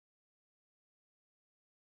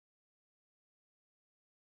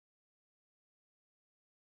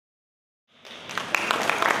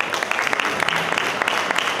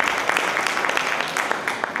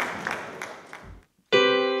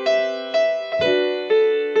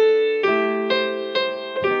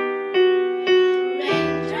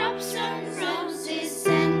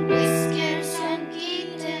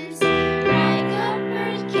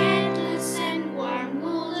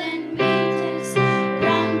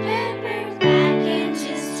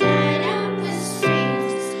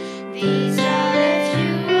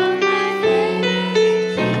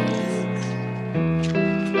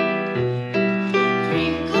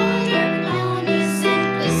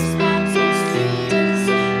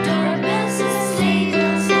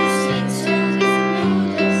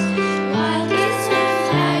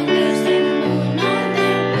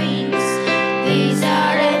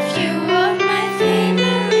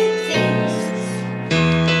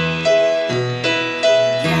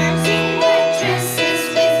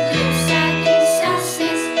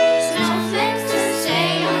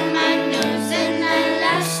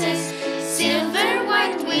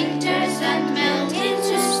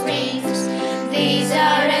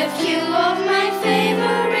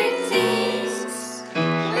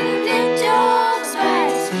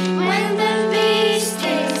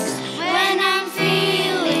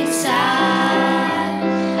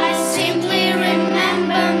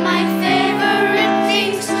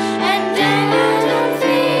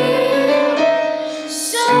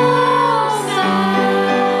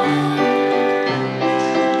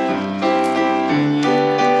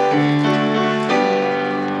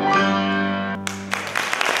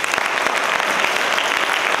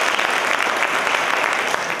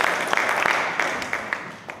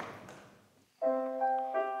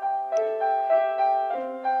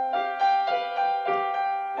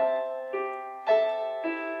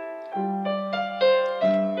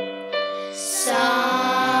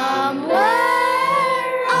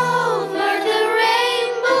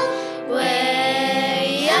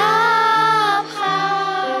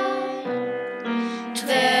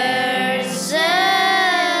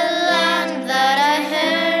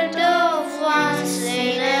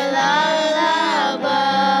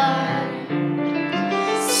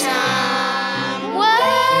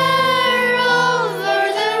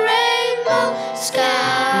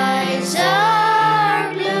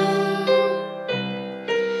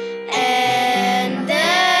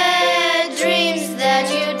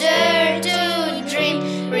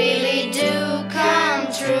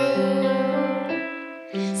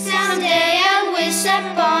wish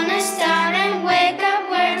upon a star and wake up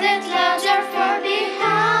where the clouds are far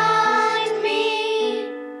behind me,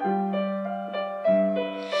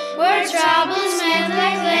 where troubles melt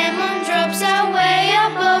like lemon drops away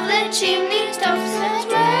above the chimney tops. That's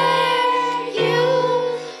where you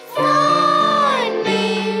find me,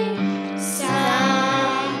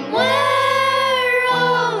 somewhere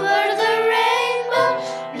over the rainbow.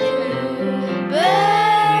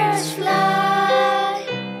 Bluebirds fly,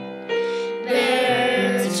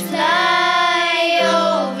 birds fly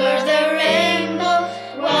over the rainbow.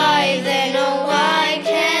 Why then, oh why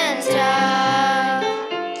can't I?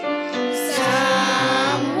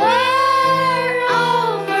 Somewhere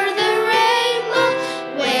over the rainbow,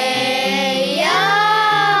 way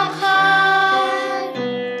up high,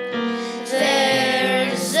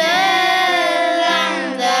 there's a land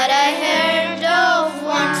that I heard of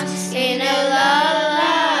once in a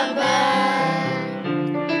lullaby.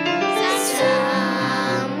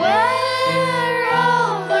 Somewhere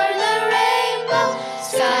over the rainbow,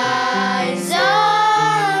 skies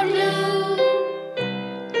are blue,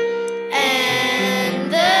 and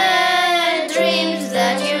the dreams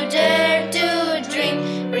that you dare to dream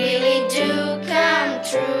really do come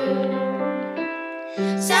true.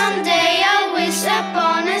 Someday I'll wish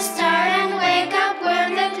upon a star and wake up where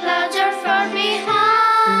the clouds are far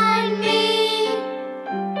behind me,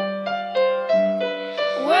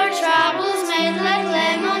 where troubles made like